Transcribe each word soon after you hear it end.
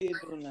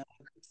doing?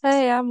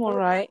 Hey, I'm all Good.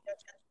 right.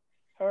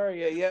 How are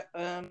you?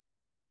 Yeah.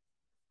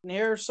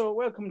 Here. So,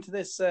 welcome to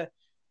this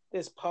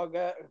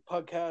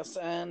podcast,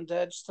 and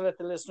just to let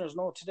the listeners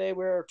know, today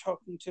we're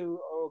talking to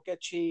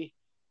Ogechi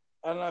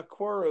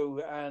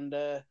Alakwaru, and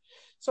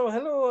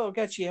hello,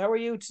 Ogechi. How are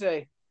you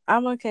today?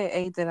 I'm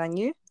okay, Aiden, and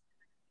you?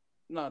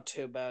 Not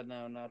too bad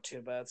now. Not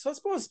too bad. So, I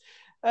suppose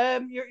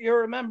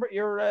you're a member,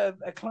 you're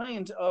a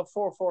client of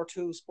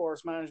 442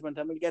 Sports Management,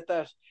 and we'll get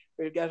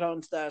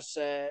onto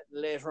that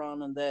later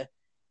on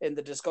in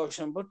the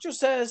discussion. But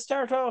just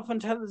start off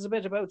and tell us a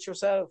bit about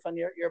yourself and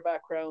your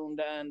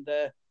background and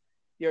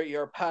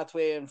your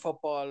pathway in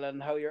football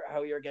and how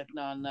you're getting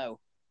on now.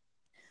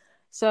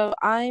 So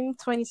I'm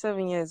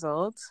 27 years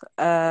old.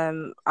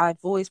 I've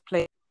always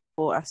played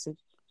football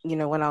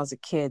when I was a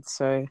kid.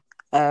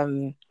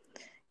 Um,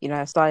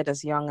 I started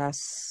as young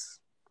as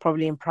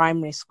probably in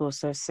primary school,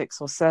 so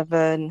 6 or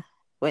 7.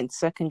 Went to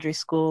secondary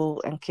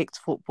school and kicked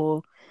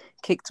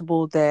the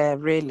ball there.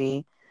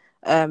 Really,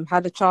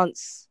 had a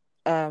chance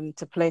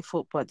to play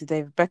football at the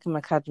David Beckham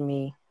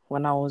Academy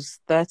when I was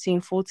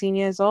 13, 14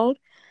 years old.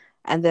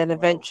 And then Wow.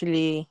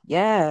 eventually,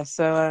 yeah.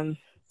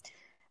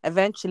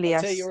 Eventually,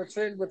 I'd say you were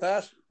thrilled with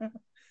that.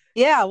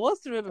 yeah, I was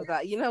thrilled with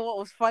that. You know what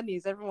was funny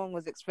is everyone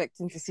was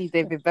expecting to see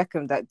David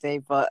Beckham that day,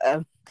 but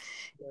Yeah.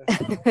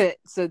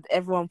 so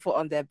everyone put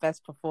on their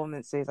best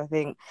performances. I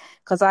think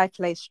because I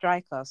play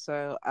striker,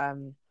 so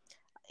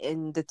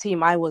in the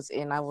team I was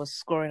in, I was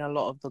scoring a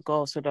lot of the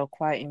goals, so they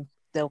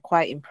were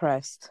quite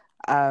impressed.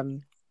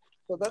 Um,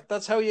 So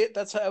that's how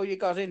you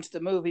got into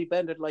the movie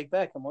Bend It Like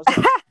Beckham, was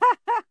it?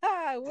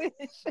 I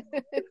wish.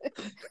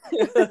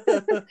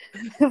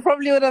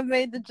 Probably would have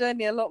made the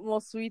journey a lot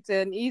more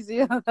sweeter and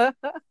easier. and,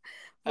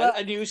 But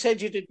and you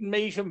said you didn't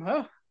meet him,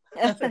 huh?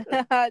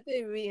 I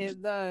didn't meet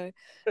him. No,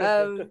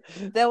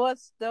 there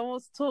was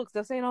talks.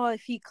 They're saying, "Oh,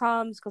 if he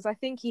comes," because I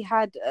think he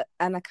had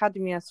an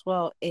academy as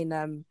well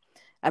in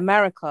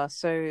America.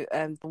 So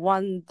the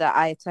one that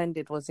I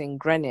attended was in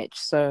Greenwich.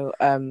 So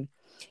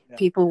Yeah.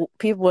 people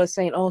were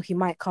saying, "Oh, he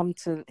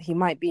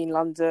might be in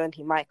London.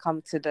 He might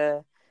come to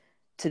the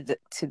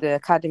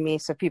academy."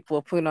 So people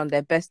were putting on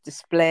their best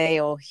display,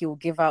 or he'll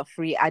give out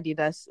free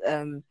Adidas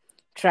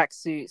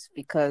tracksuits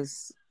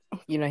because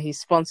he's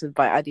sponsored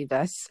by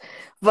Adidas.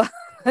 But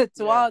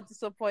to Yeah. our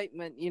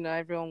disappointment,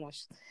 everyone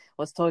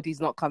was told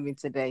he's not coming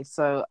today.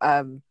 So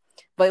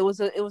but it was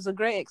a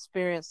great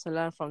experience to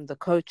learn from the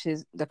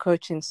coaches, the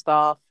coaching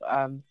staff,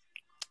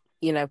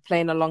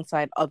 playing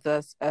alongside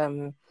others,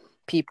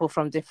 people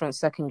from different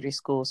secondary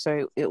schools.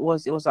 So it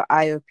was an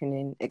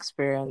eye-opening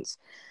experience.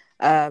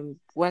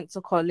 Went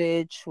to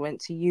college,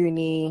 went to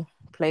uni,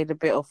 played a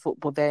bit of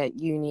football there at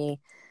uni,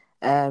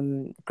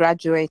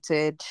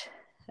 graduated.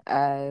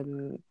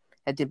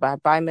 I did my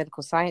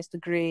biomedical science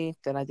degree,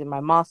 then I did my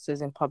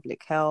master's in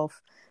public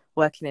health,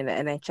 working in the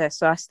NHS.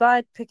 So I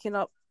started picking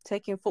up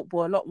taking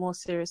football a lot more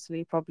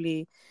seriously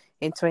probably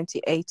in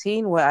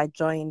 2018, where I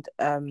joined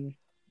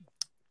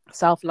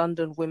South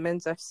London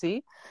Women's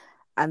FC,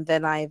 and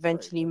then I Very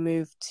eventually good.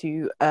 moved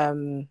to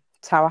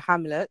Tower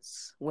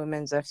Hamlets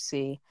Women's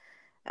FC.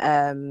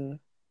 Um,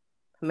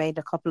 Made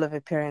a couple of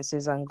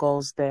appearances and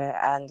goals there,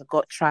 and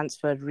got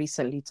transferred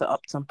recently to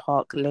Upton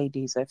Park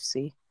Ladies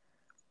FC.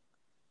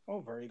 Oh,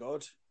 very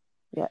good.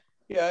 Yeah,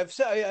 Yeah,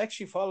 I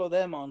actually follow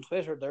them on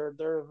Twitter.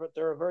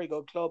 They're a very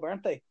good club,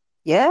 aren't they? Could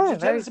yeah, you tell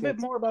very us a bit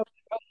good. more about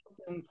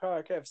Upton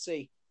Park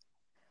FC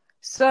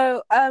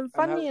So, and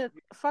how?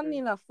 funny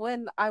enough,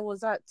 when I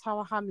was at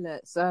Tower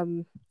Hamlets,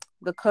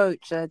 the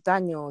coach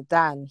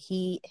Dan,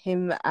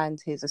 him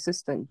and his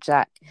assistant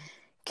Jack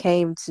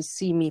came to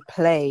see me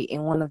play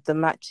in one of the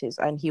matches,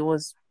 and he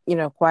was,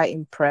 quite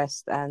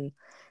impressed and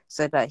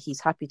said that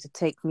he's happy to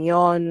take me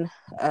on,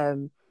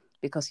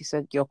 because he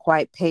said you're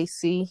quite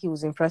pacey. He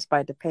was impressed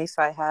by the pace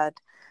I had,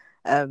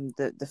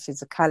 the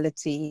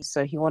physicality,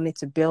 so he wanted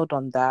to build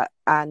on that.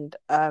 And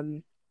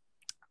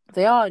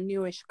they are a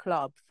newish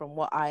club, from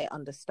what I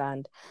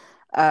understand.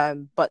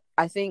 But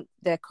I think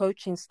their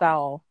coaching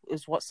style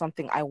is what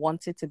something I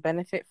wanted to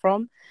benefit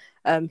from.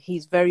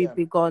 He's very Yeah,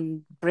 big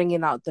on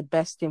bringing out the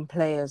best in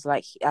players,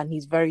 and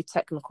he's very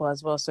technical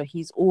as well. So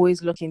he's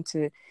always looking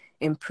to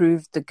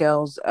improve the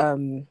girls'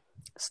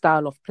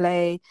 style of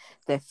play,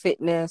 their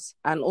fitness,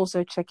 and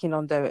also checking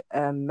on their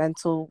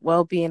mental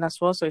well-being as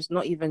well. So it's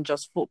not even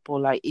just football.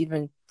 Like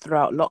even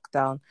throughout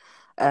lockdown,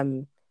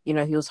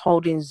 he was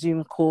holding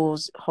Zoom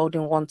calls,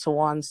 holding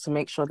one-to-ones to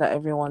make sure that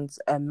everyone's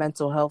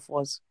mental health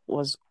was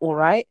all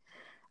right.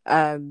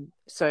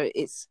 So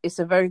it's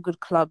a very good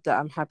club that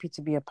I'm happy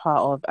to be a part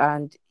of,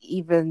 and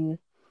even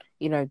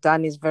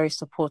Dan is very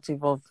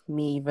supportive of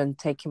me even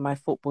taking my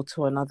football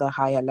to another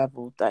higher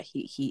level. That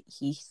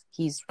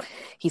he's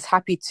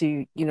happy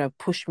to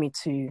push me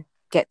to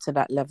get to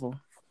that level.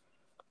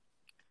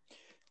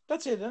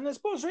 that's it. And I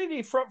suppose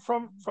really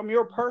from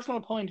your personal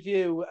point of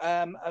view,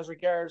 as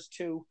regards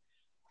to,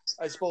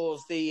 I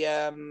suppose,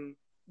 the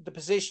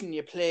position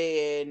you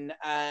play in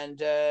and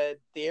the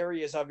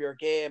areas of your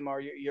game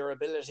or your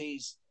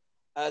abilities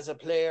as a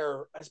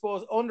player. I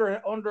suppose under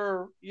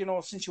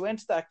since you went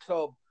to that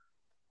club,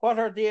 what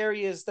are the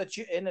areas that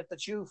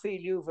you feel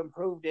you've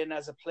improved in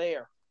as a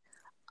player?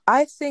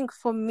 I think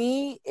for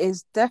me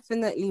is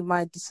definitely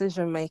my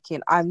decision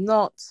making. I'm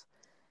not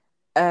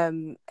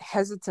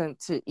hesitant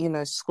to,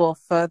 score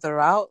further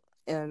out.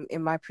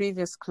 In my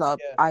previous club,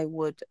 Yeah, I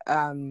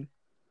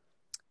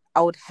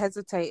would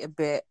hesitate a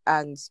bit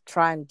and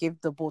try and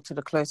give the ball to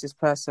the closest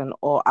person,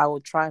 or I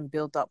would try and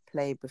build up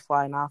play before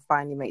I now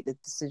finally make the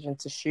decision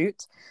to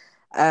shoot.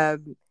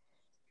 Um,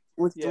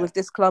 yeah, with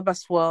this club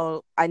as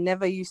well, I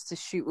never used to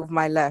shoot with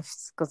my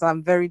left because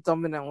I'm very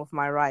dominant with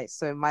my right.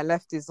 So my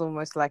left is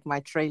almost like my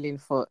trailing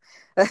foot.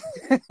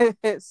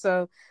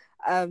 So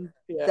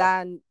yeah.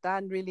 Dan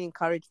really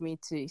encouraged me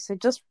to. He said,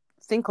 just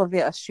think of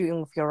it as shooting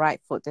with your right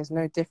foot. There's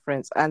no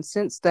difference. And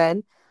since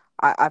then,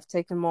 I've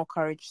taken more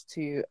courage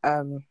to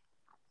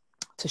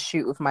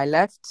shoot with my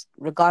left,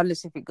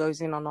 regardless if it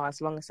goes in or not,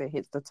 as long as it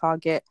hits the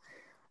target.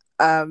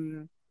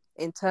 Um,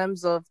 in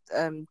terms of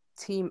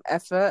team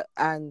effort,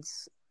 and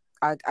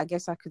I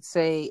guess I could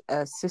say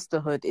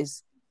sisterhood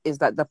is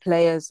that the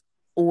players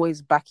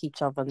always back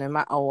each other no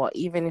matter what.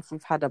 Even if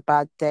we've had a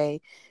bad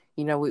day,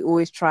 we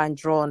always try and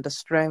draw on the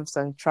strengths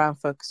and try and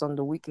focus on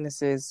the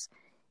weaknesses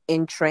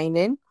in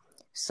training.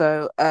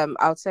 So I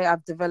would say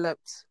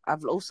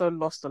I've also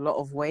lost a lot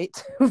of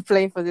weight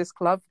playing for this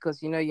club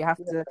because, you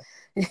have to,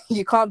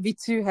 you can't be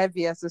too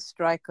heavy as a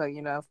striker.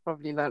 I've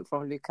probably learned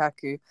from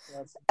Lukaku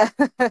Yes.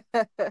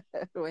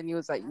 when he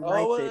was at Oh,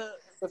 United.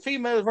 the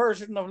female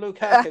version of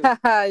Lukaku.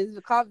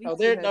 You can't be No,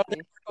 too no,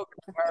 heavy. no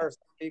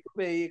comparison.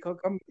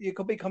 You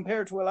could be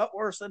compared to a lot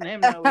worse than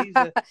him now. He's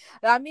a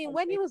I mean,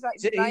 when he was at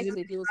he's an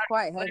United, he was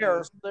quite player.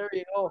 heavy. So there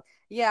you go.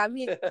 Yeah, I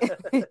mean,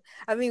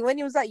 I mean, when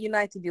he was at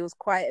United, he was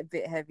quite a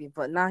bit heavy,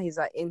 but now he's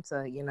at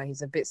Inter.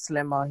 He's a bit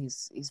slimmer.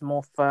 He's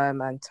more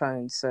firm and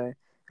toned. So,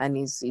 and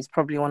he's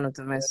probably one of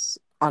the most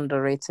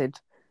underrated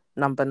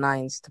number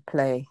nines to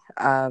play.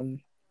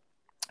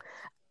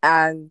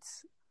 And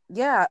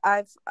yeah,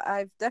 I've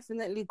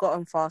definitely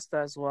gotten faster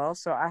as well.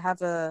 So I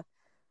have a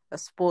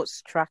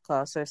sports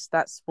tracker, so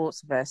Stats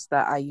Sports Vest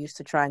that I use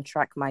to try and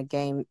track my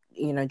game,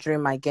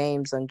 during my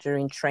games and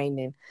during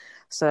training.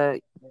 So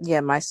yeah,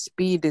 my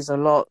speed is a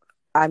lot.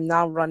 I'm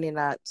now running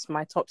at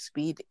my top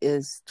speed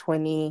is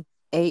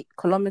 28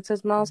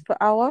 kilometers miles per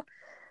hour.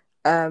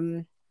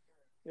 Um,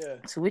 Yeah.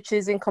 so which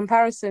is in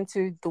comparison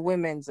to the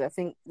women's. I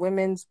think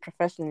women's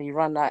professionally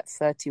run at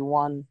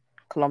 31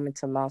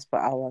 kilometer miles per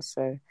hour.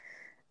 So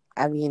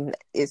I mean,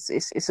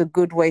 it's a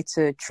good way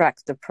to track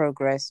the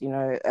progress,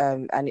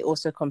 and it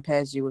also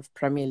compares you with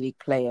Premier League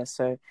players.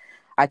 So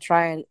I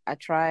try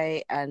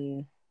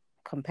and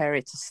compare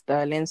it to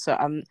Sterling. So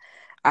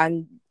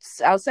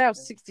I'll say I'm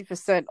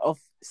 60% of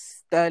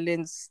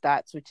Sterling's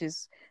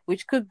stats,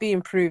 which could be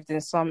improved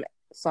in some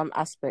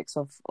aspects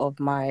of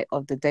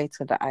the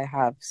data that I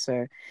have.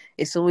 So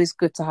it's always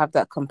good to have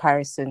that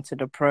comparison to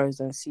the pros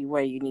and see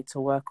where you need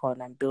to work on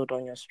and build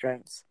on your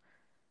strengths.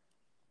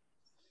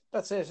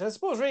 That's it. I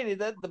suppose really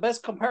the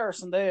best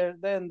comparison there,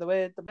 then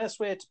the best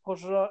way to put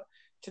it on,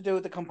 to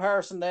do the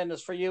comparison then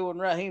is for you and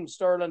Raheem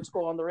Sterling to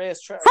go on the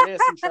racing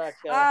track,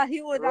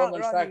 He the would running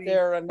outrun track me.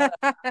 there, and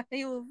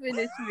He will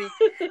finish me.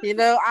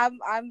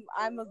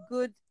 I'm a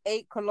good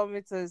 8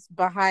 kilometers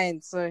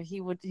behind, so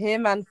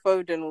him and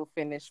Foden will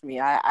finish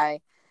me.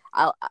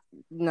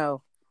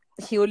 No,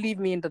 he will leave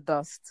me in the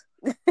dust.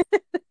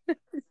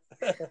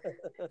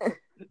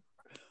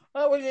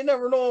 oh, well, you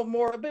never know.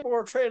 A bit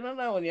more training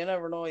now, and you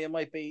never know. You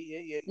might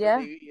be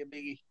Yeah,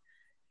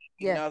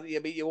 yeah,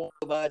 you won't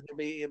be bad.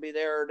 You'll be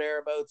there or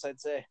thereabouts. I'd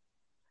say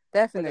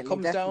when it definitely,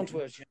 comes down to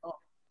definitely, it,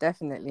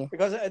 definitely.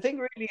 because I think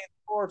really in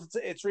sport,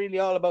 it's really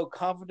all about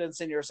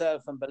confidence in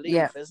yourself and Yeah,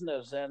 belief, isn't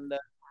it? And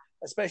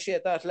especially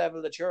at that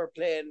level that you're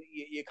playing,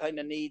 you kind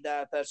of need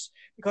that. That's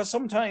because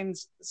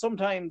sometimes,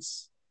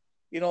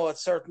 at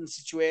certain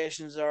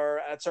situations or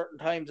at certain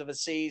times of a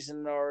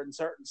season or in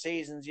certain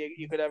seasons,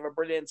 you could have a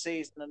brilliant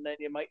season and then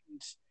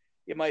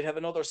you might have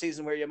another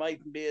season where you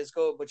mightn't be as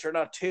good, but you're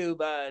not too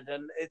bad.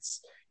 And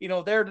it's,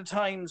 they're the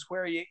times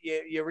where you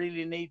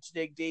really need to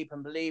dig deep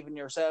and believe in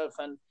yourself.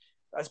 And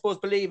I suppose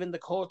believe in the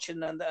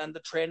coaching and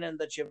the training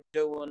that you're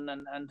doing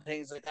and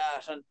things like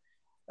that. And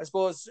I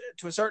suppose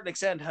to a certain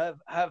extent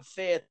have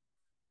faith.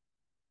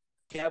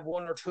 If you have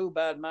one or two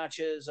bad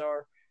matches,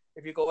 or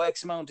if you go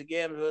X amount of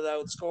games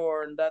without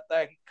scoring, that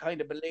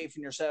kind of belief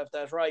in yourself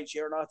that right,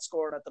 you're not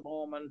scoring at the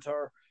moment,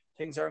 or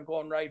things aren't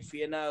going right for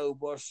you now,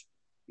 but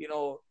you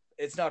know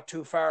it's not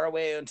too far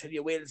away until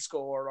you will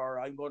score, or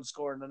I'm going to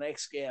score in the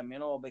next game.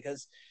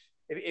 Because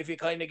if you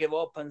kind of give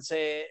up and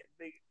say,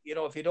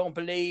 if you don't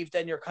believe,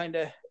 then you're kind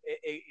of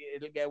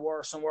it'll get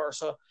worse and worse.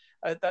 So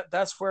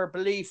that's where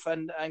belief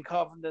and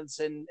confidence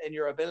in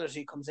your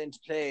ability comes into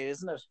play,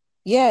 isn't it?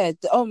 yeah.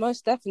 Oh,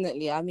 most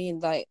definitely. I mean,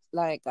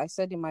 like I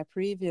said in my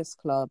previous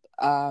club,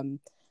 I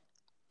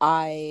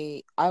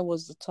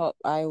was the top.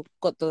 I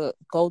got the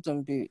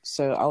golden boot,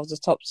 so I was the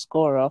top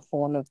scorer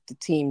for one of the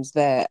teams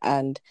there.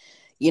 And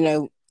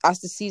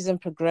as the season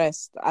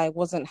progressed, I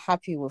wasn't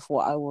happy with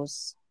what I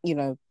was,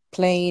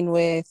 playing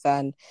with.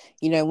 And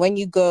when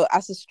you go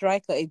as a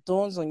striker, it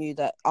dawns on you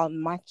that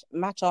on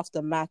match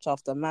after match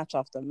after match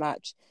after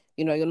match,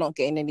 you're not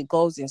getting any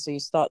goals in, so you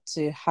start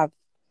to have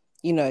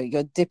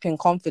your dip in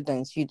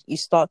confidence. You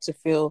start to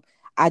feel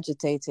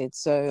agitated.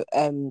 So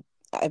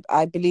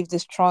I believe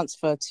this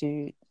transfer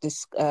to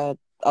this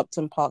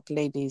Upton Park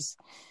ladies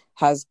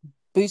has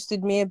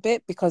boosted me a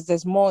bit, because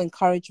there's more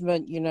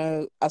encouragement,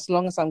 as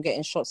long as I'm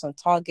getting shots on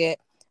target.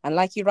 And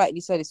like you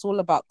rightly said, it's all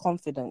about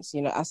confidence.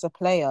 As a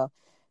player,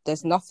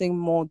 there's nothing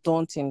more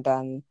daunting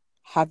than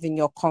having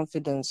your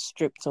confidence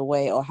stripped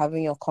away, or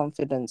having your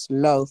confidence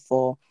low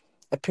for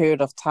a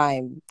period of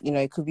time.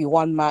 It could be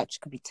one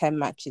match, could be 10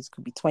 matches,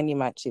 could be 20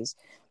 matches.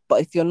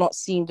 But if you're not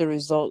seeing the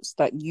results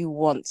that you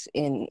want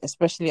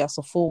especially as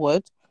a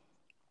forward,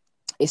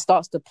 it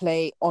starts to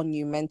play on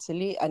you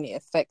mentally, and it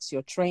affects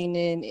your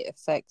training, it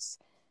affects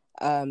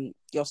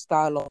your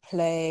style of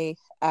play.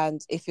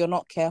 And if you're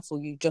not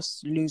careful, you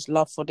just lose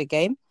love for the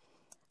game.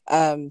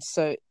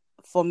 So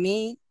for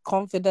me,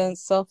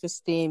 confidence,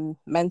 self-esteem,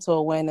 mental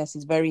awareness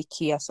is very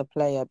key as a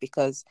player,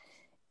 because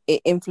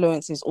it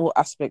influences all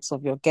aspects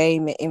of your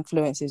game. It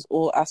influences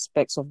all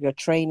aspects of your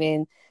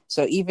training.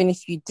 So even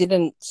if you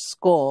didn't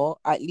score,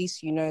 at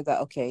least you know that,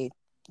 okay,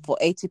 for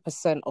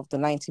 80% of the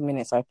 90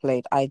 minutes I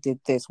played, I did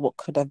this. What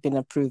could have been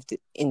improved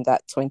in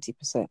that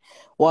 20%?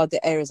 What are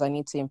the areas I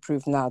need to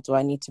improve now? Do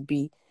I need to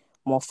be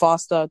more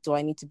faster? Do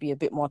I need to be a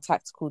bit more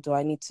tactical? Do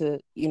I need to,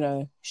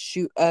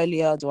 shoot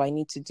earlier? Do I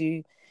need to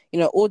do,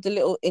 all the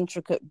little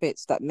intricate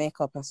bits that make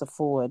up as a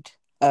forward?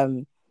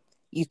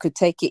 You could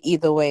take it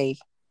either way.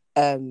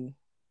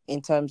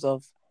 In terms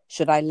of,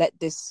 should I let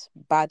this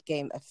bad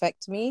game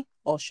affect me,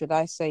 or should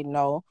I say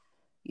no,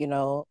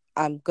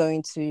 I'm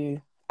going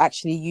to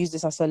actually use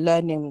this as a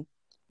learning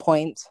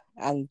point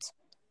and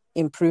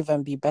improve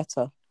and be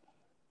better.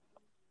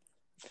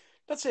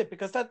 That's it,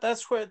 because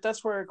that's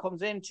where it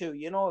comes into,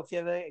 if you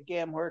have a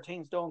game where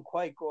things don't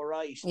quite go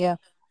right, yeah,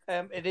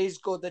 it is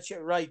good that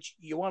you're right.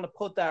 You want to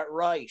put that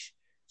right.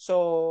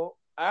 So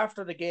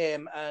after the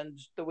game and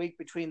the week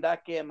between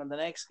that game and the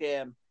next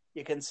game,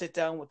 you can sit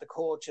down with the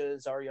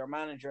coaches or your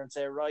manager and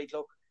say, right,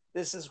 look,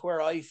 this is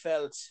where I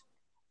felt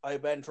I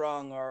went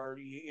wrong, or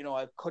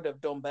I could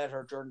have done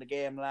better during the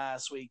game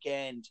last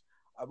weekend.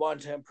 I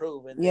want to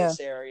improve in yeah, this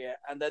area.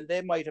 And then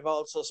they might have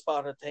also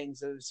spotted things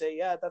that would say,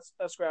 yeah,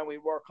 that's great, we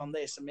work on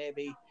this, and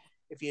maybe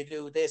if you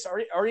do this,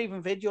 or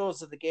even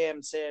videos of the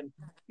game saying,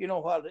 you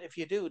know what, if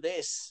you do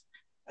this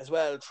as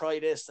well, try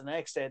this the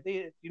next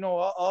day.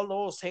 All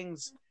those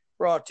things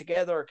brought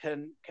together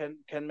can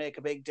make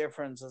a big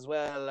difference as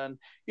well. And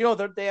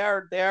they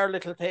are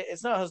little things.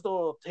 It's not as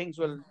though things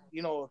will,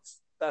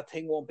 that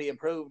thing won't be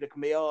improved. It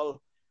can be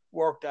all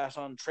worked at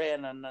on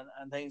training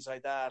and things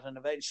like that, and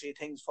eventually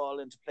things fall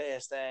into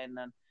place then.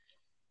 And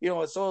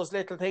it's those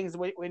little things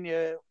when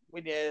you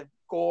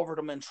go over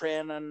them in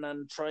training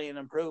and try and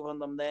improve on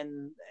them,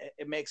 then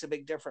it makes a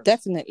big difference.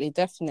 Definitely.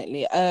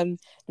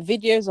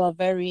 Videos are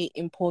very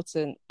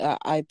important,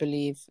 I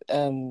believe,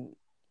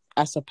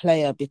 as a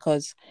player,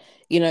 because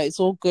it's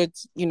all good,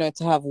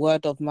 to have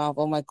word of mouth.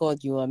 Oh my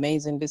god, you were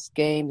amazing this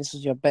game, this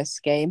was your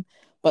best game.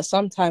 But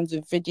sometimes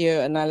with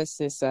video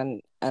analysis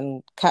and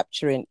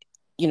capturing,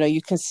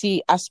 you can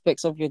see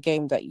aspects of your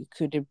game that you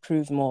could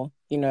improve more.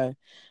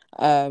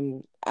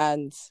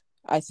 And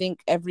I think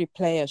every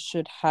player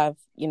should have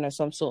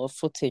some sort of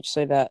footage,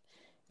 so that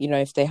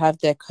if they have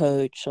their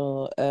coach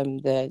or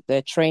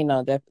their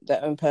trainer,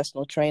 their own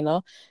personal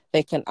trainer,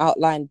 they can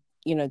outline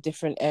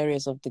different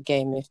areas of the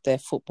game if they're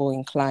football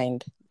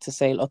inclined, to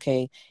say,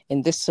 okay,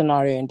 in this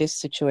scenario, in this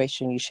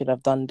situation, you should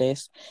have done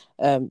this,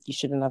 you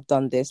shouldn't have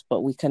done this,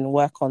 but we can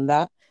work on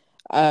that.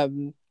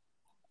 And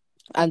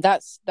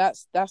that's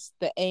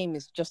the aim,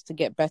 is just to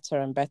get better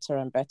and better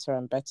and better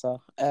and better.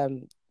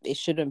 It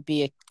shouldn't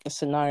be a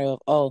scenario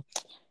of,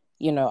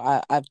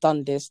 I've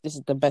done this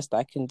is the best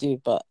I can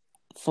do. But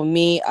for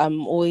me,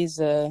 I'm always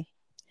I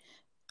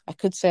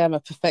could say I'm a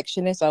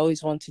perfectionist. I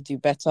always want to do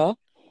better.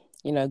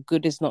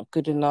 Good is not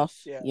good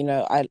enough.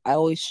 Yeah. I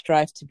always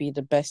strive to be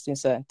the best in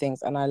certain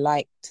things, and I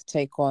like to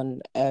take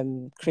on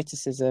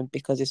criticism,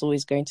 because it's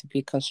always going to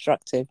be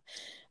constructive.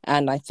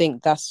 And I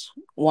think that's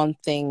one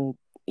thing,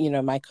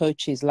 my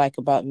coaches like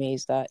about me,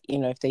 is that,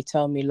 if they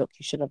tell me, look,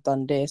 you should have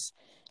done this,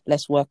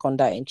 let's work on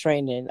that in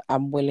training,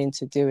 I'm willing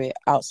to do it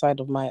outside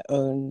of my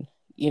own,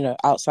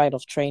 outside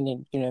of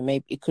training.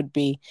 Maybe it could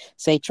be,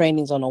 say,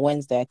 training's on a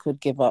Wednesday, I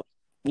could give up,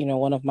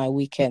 one of my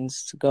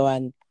weekends to go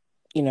and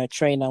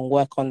train and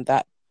work on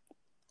that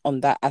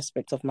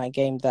aspect of my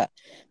game that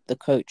the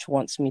coach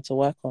wants me to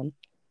work on.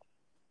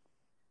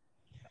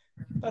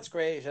 That's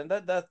great, and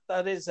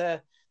that is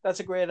that's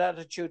a great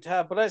attitude to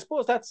have. But I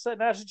suppose that's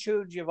an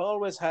attitude you've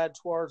always had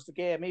towards the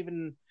game,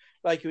 even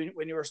like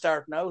when you were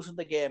starting out in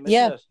the game,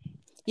 isn't it?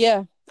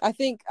 Yeah. I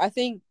think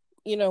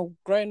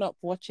growing up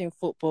watching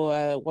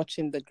football,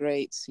 watching the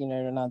greats,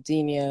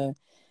 Ronaldinho,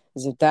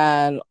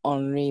 Zidane,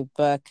 Henry,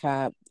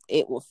 Bergkamp,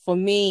 for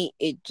me,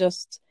 it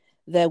just,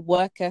 their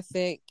work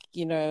ethic,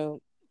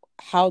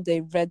 how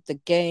they read the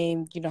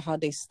game, how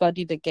they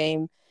study the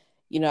game.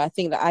 I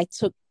think that I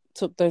took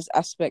took those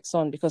aspects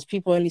on, because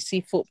people only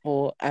see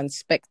football and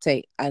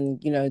spectate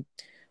and,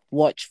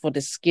 watch for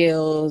the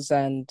skills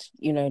and,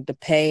 the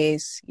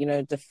pace,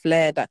 the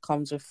flair that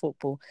comes with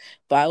football.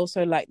 But I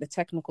also like the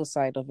technical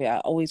side of it. I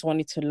always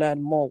wanted to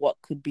learn more,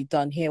 what could be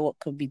done here, what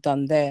could be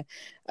done there.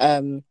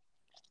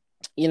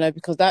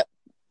 Because that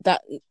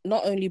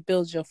not only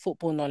builds your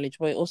football knowledge,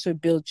 but it also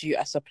builds you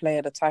as a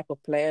player, the type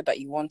of player that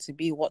you want to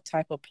be, what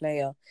type of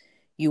player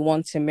you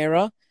want to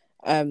mirror.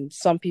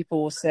 Some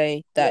people will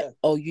say that,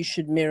 you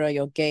should mirror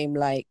your game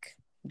like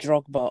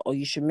Drogba, or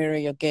you should mirror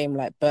your game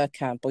like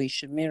Bergkamp, or you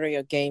should mirror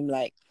your game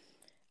like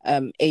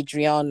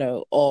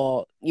Adriano,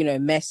 or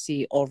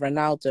Messi or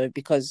Ronaldo,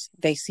 because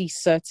they see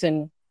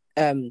certain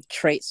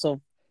traits of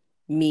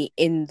me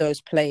in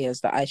those players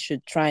that I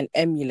should try and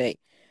emulate.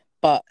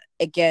 But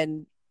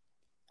again,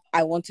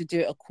 I want to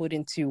do it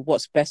according to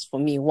what's best for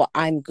me, what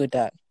I'm good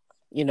at.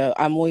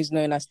 I'm always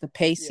known as the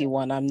pacey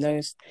one. I'm known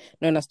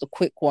as the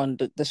quick one,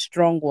 the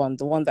strong one,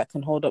 the one that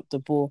can hold up the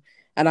ball.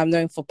 And I'm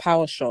known for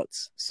power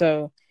shots.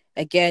 So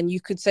again, you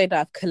could say that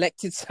I've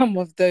collected some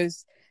of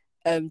those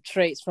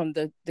traits from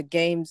the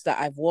games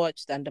that I've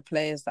watched and the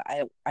players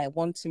that I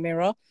want to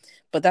mirror.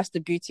 But that's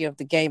the beauty of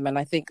the game. And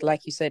I think,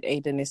 like you said,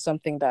 Aidan, is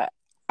something that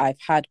I've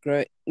had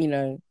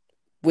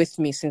with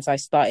me since I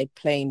started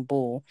playing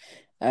ball.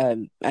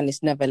 And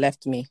it's never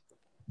left me.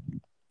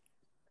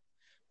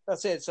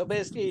 That's it. So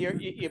basically,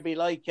 you'd be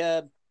like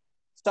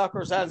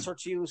Stocker's answer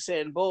to you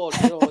saying, "Bolt,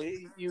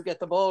 you get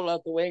the ball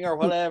out the wing or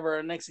whatever,"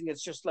 and next thing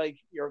it's just like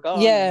you're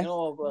gone. Yeah,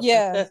 but,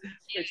 yeah.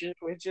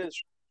 which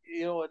is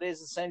it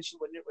is essential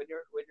when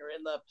you're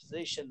in that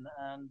position.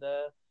 And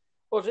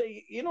but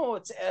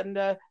it's,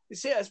 and you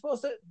see, I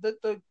suppose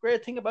the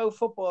great thing about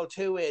football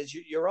too is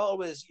you're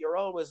always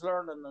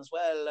learning as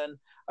well. And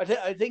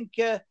I think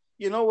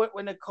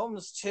when it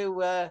comes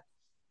to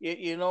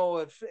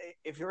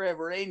if you're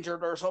ever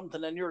injured or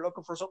something and you're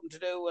looking for something to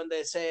do, and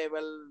they say,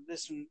 well,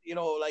 listen,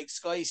 like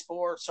Sky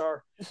Sports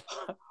or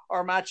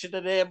Match of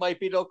the Day might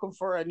be looking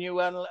for a new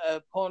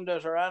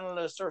pundit or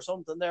analyst or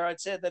something there,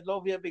 I'd say they'd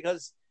love you,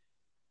 because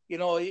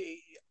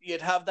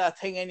you'd have that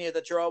thing in you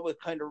that you're always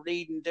kind of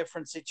reading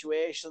different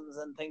situations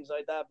and things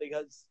like that,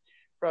 because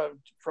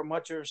from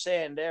what you're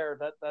saying there,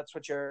 that's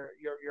what you're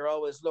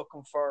always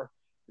looking for,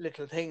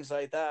 little things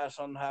like that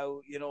on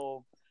how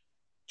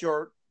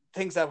your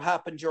things that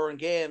happen during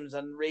games,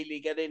 and really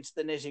get into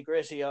the nitty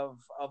gritty of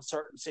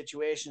certain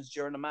situations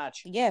during a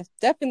match. Yeah,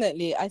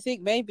 definitely. I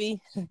think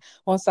maybe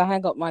once I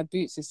hang up my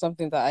boots is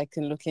something that I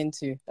can look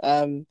into.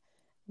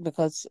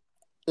 Because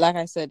like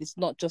I said, it's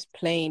not just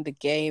playing the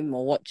game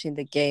or watching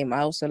the game.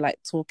 I also like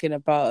talking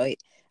about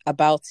it. I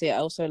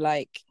also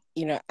like,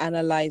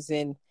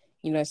 analyzing,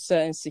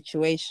 certain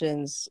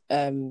situations,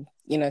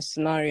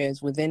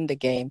 scenarios within the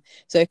game.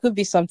 So it could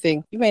be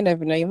something, you may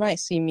never know. You might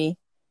see me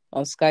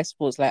on Sky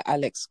Sports like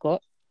Alex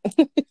Scott.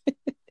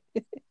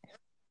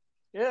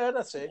 Yeah,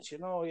 that's it. You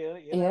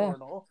never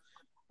know.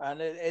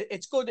 And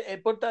it's good.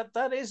 But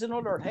that is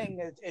another thing.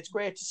 It's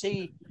great to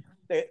see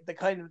the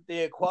kind of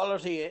the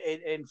equality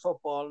in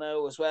football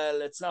now as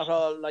well. It's not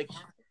all like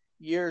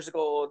years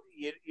ago.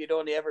 You'd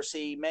only ever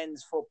see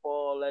men's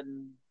football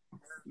and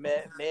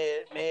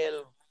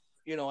male,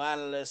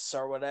 analysts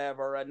or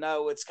whatever. And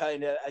now it's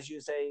kind of, as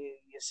you say,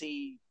 you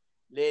see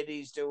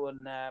ladies doing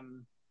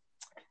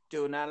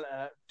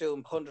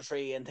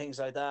punditry and things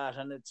like that.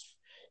 And it's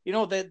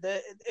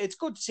it's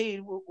good to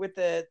see with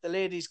the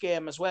ladies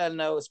game as well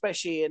now,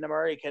 especially in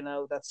America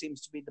now. That seems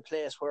to be the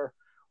place where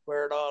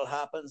it all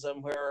happens,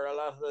 and where a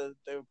lot of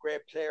the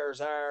great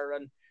players are,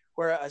 and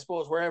where I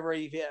suppose wherever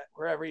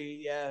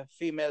every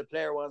female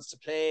player wants to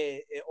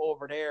play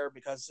over there,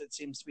 because it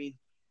seems to be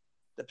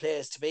the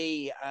place to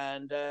be.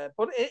 And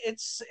but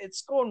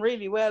it's going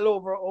really well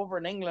over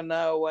in England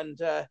now, and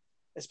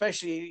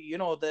especially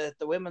the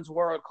Women's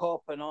World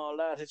Cup and all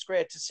that. It's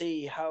great to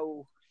see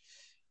how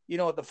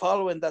the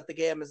following that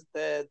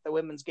the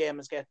women's game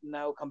is getting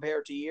now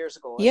compared to years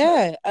ago.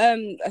 Yeah,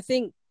 I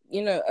think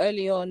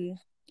early on,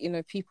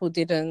 people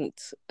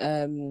didn't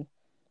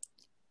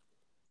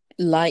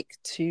like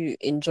to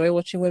enjoy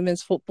watching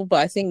women's football, but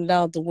I think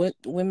now the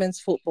women's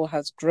football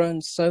has grown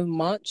so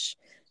much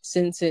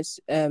since its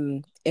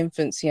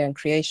infancy and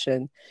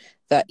creation,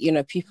 that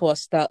people are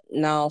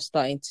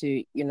starting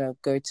to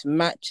go to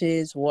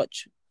matches,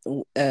 watch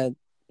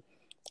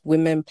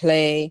women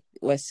play.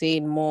 We're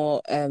seeing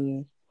more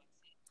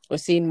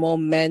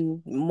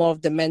men, more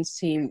of the men's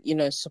team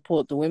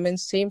support the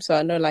women's team. So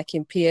I know, like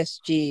in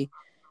PSG,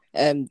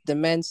 the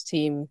men's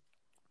team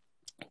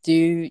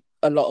do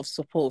a lot of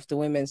support of the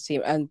women's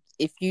team. And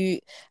if you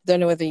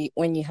don't know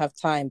when you have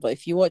time, but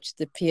if you watch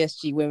the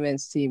PSG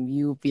women's team,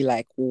 you'll be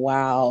like,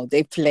 wow,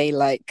 they play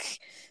like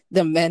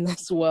the men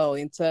as well,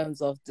 in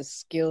terms of the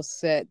skill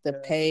set, the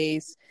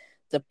pace,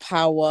 the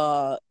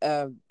power.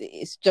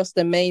 It's just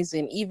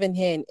amazing. Even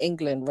here in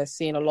England, we're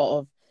seeing a lot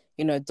of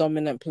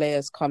dominant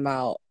players come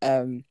out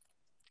and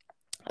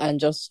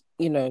just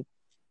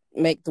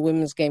make the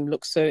women's game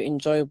look so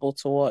enjoyable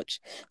to watch,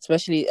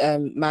 especially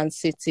Man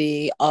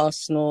City,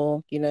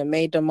 Arsenal.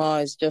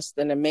 Maidema is just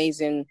an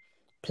amazing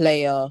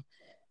player.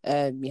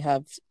 You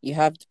have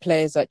the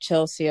players at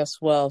Chelsea as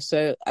well.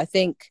 So I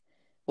think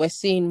we're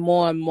seeing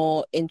more and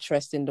more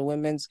interest in the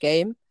women's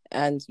game,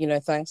 and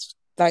thanks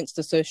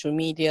to social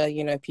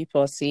media,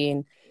 people are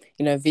seeing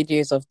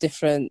videos of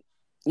different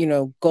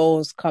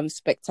goals, come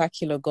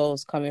spectacular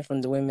goals coming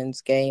from the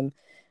women's game.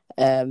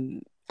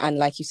 And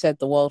like you said,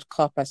 the World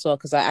Cup I saw,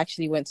 because I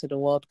actually went to the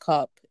World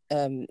Cup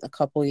a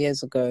couple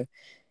years ago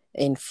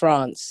in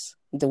France,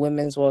 the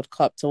Women's World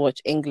Cup, to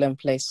watch England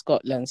play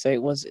Scotland. So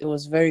it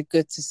was very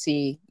good to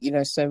see,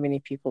 so many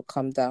people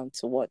come down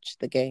to watch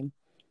the game.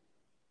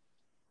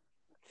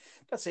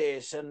 That's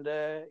it, and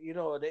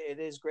it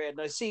is great.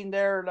 And I've seen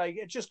there, like,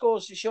 it just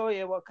goes to show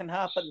you what can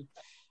happen.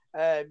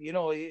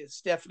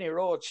 Stephanie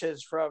Roach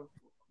is from,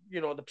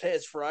 the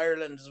plays for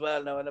Ireland as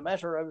well now. And I met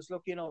her. I was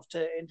lucky enough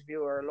to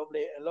interview her,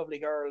 a lovely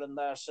girl in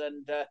that.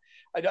 And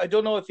I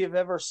don't know if you've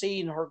ever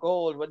seen her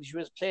goal when she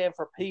was playing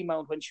for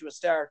Peamount when she was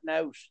starting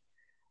out.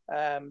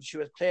 She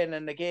was playing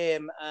in the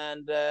game,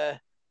 and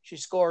she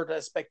scored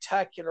a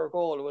spectacular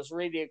goal. It was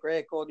really a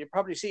great goal. You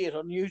probably see it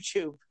on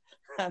YouTube.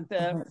 And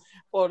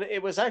but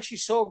it was actually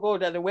so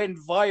good that it went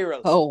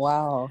viral. Oh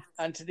wow!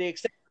 And to the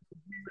extent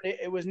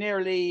it was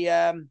nearly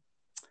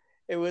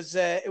it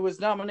was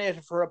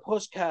nominated for a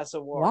Puskás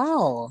Award.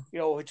 Wow!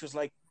 Which was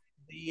like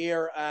the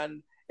year,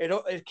 and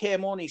it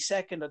came only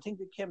second. I think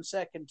it came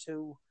second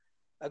to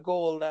a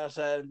goal that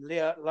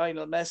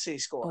Lionel Messi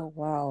scored. Oh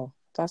wow!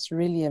 That's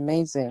really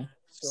amazing.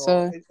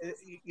 So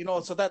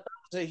so that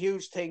was a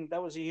huge thing.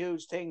 That was a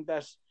huge thing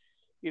that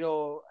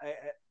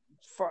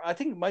for I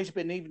think it might have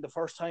been even the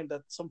first time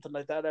that something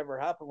like that ever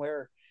happened,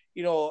 where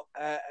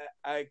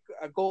a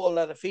goal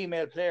that a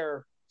female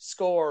player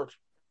scored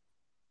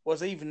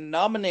was even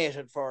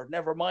nominated for it,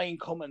 never mind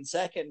coming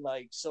second.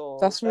 Like, so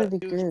that's really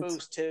a huge good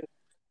boost to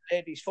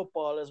ladies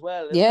football as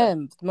well. Yeah,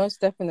 most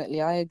definitely.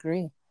 I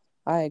agree.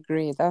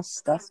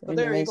 That's really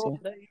there amazing.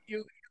 You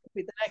go. You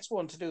be the next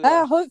one to do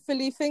that.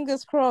 Hopefully,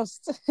 fingers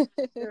crossed.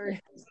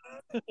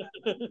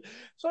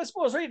 So I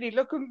suppose really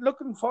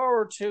looking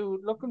forward to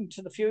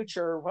the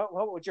future.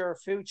 What would your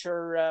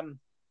future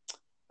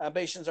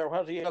ambitions, or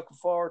what are you looking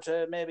forward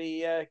to? Maybe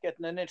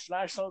getting an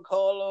international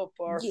call up,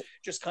 or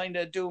just kind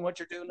of doing what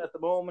you're doing at the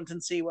moment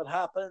and see what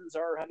happens,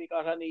 or have you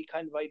got any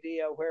kind of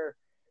idea where?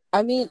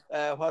 I mean,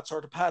 what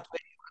sort of pathway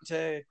you want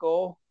to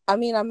go? I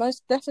mean, I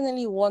most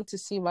definitely want to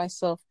see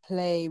myself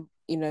play,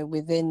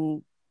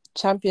 within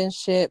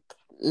championship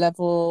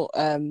level,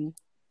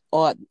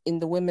 or in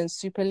the Women's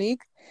Super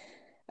League.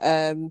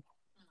 And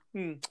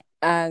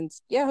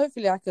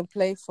hopefully I can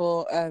play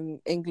for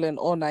England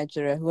or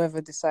Nigeria,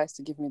 whoever decides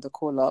to give me the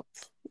call up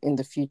in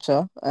the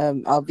future.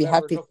 I'll be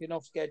happy. Lucky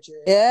enough to get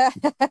you. Yeah.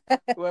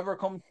 Whoever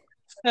comes.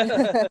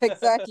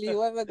 Exactly.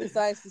 Whoever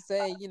decides to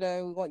say, we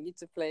want you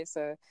to play.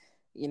 So,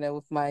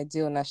 with my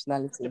dual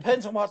nationality.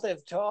 Depends on what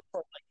they've taught.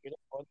 Like,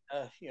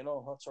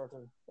 what sort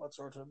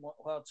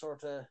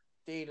of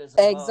deal is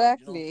involved,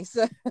 exactly.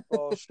 So.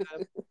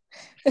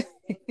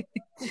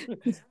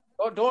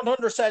 But, don't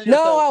undersell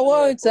yourself. No, I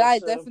won't. I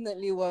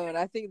definitely won't.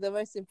 I think the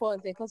most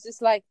important thing, because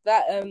it's like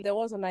that. There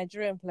was a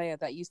Nigerian player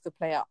that used to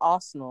play at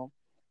Arsenal,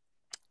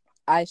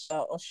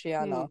 Aisha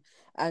Oshiala,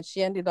 and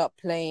she ended up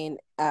playing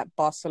at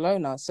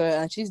Barcelona. So,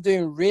 and she's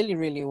doing really,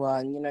 really well.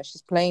 And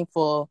she's playing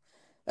for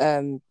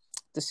the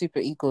Super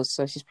Eagles.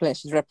 So she's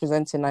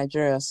representing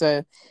Nigeria.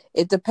 So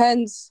it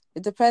depends.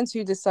 It depends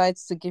who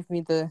decides to give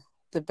me the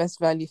best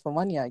value for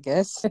money, I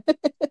guess.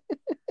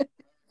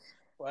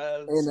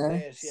 Well,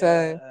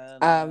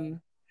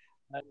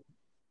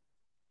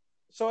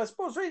 so I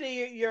suppose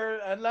really you're,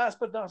 and last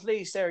but not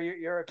least,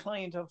 you're a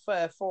client of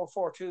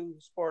 442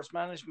 Sports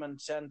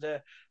Management, and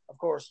of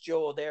course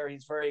Joe there,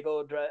 he's very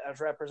good at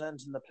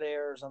representing the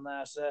players on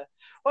that.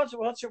 What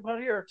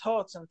are your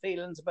thoughts and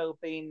feelings about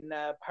being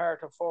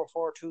part of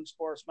 442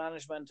 Sports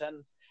Management,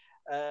 and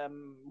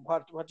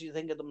what do you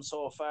think of them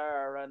so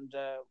far, and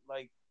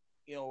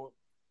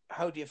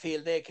how do you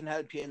feel they can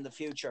help you in the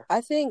future?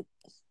 I think.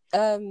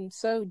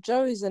 So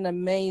Joe is an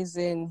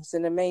amazing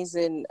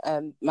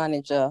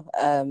manager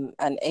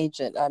and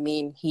agent. I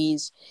mean, he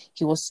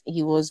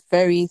was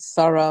very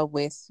thorough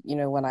with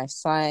when I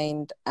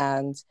signed,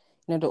 and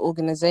the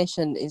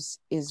organization is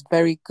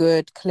very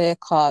good, clear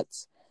cut.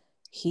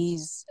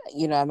 He's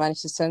I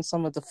managed to send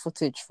some of the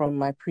footage from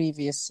my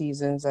previous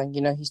seasons, and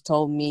he's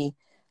told me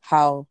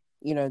how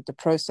the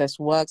process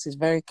works. It's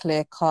very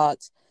clear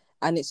cut,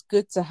 and it's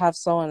good to have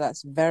someone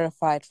that's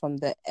verified from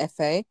the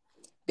FA.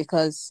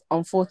 Because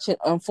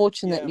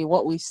unfortunately,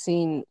 what we've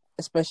seen,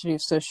 especially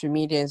with social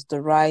media, is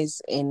the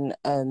rise in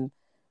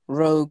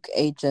rogue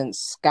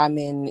agents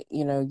scamming,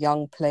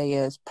 young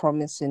players,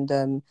 promising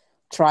them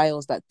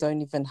trials that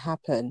don't even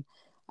happen,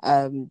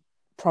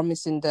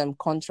 promising them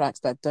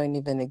contracts that don't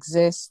even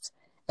exist,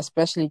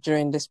 especially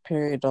during this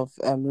period of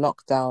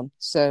lockdown.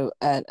 So,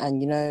 and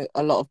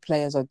a lot of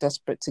players are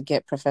desperate to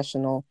get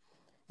professional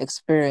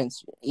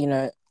experience,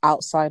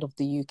 outside of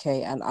the UK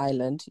and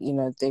Ireland.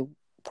 They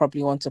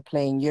probably want to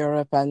play in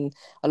Europe, and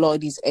a lot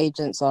of these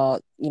agents are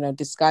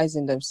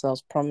disguising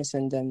themselves,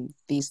 promising them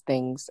these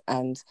things,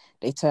 and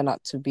they turn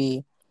out to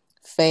be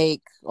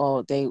fake,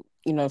 or they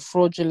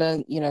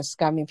fraudulent,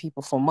 scamming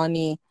people for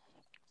money.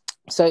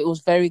 So it was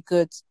very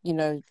good.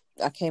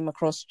 I came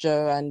across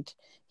Joe and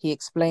he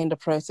explained the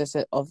process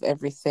of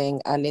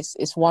everything. And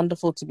it's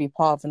wonderful to be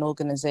part of an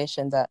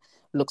organization that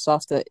looks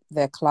after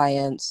their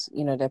clients,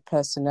 their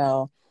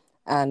personnel,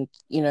 and,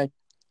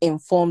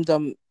 inform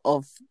them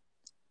of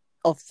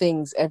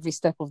things every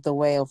step of the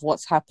way of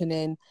what's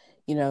happening,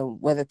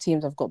 whether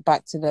teams have got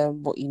back to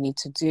them, what you need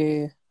to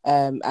do.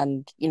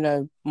 And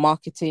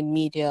marketing,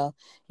 media,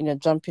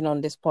 jumping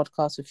on this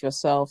podcast with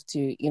yourself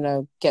to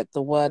get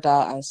the word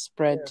out and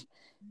spread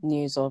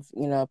news of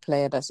a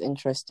player that's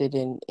interested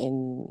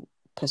in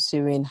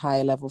pursuing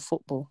higher level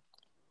football.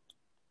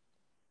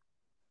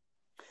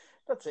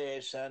 That's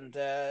it, and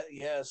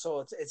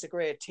so it's a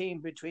great team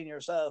between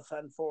yourself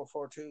and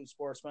 442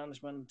 Sports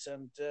Management,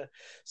 and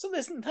so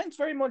listen, thanks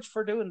very much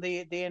for doing the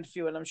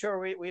interview, and I'm sure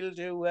we'll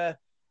do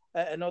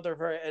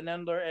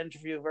another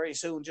interview very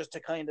soon, just to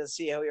kind of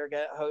see how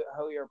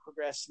you're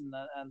progressing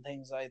and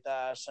things like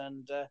that,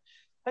 and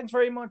thanks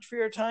very much for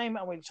your time,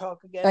 and we'll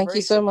talk again. Thank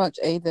you so much,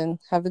 Aidan.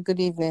 Have a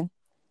good evening.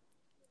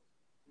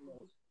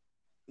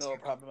 No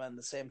problem, and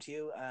the same to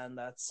you, and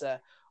that's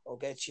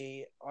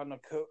Ogechi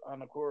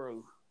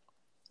Onokuru.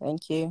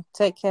 Thank you.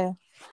 Take care.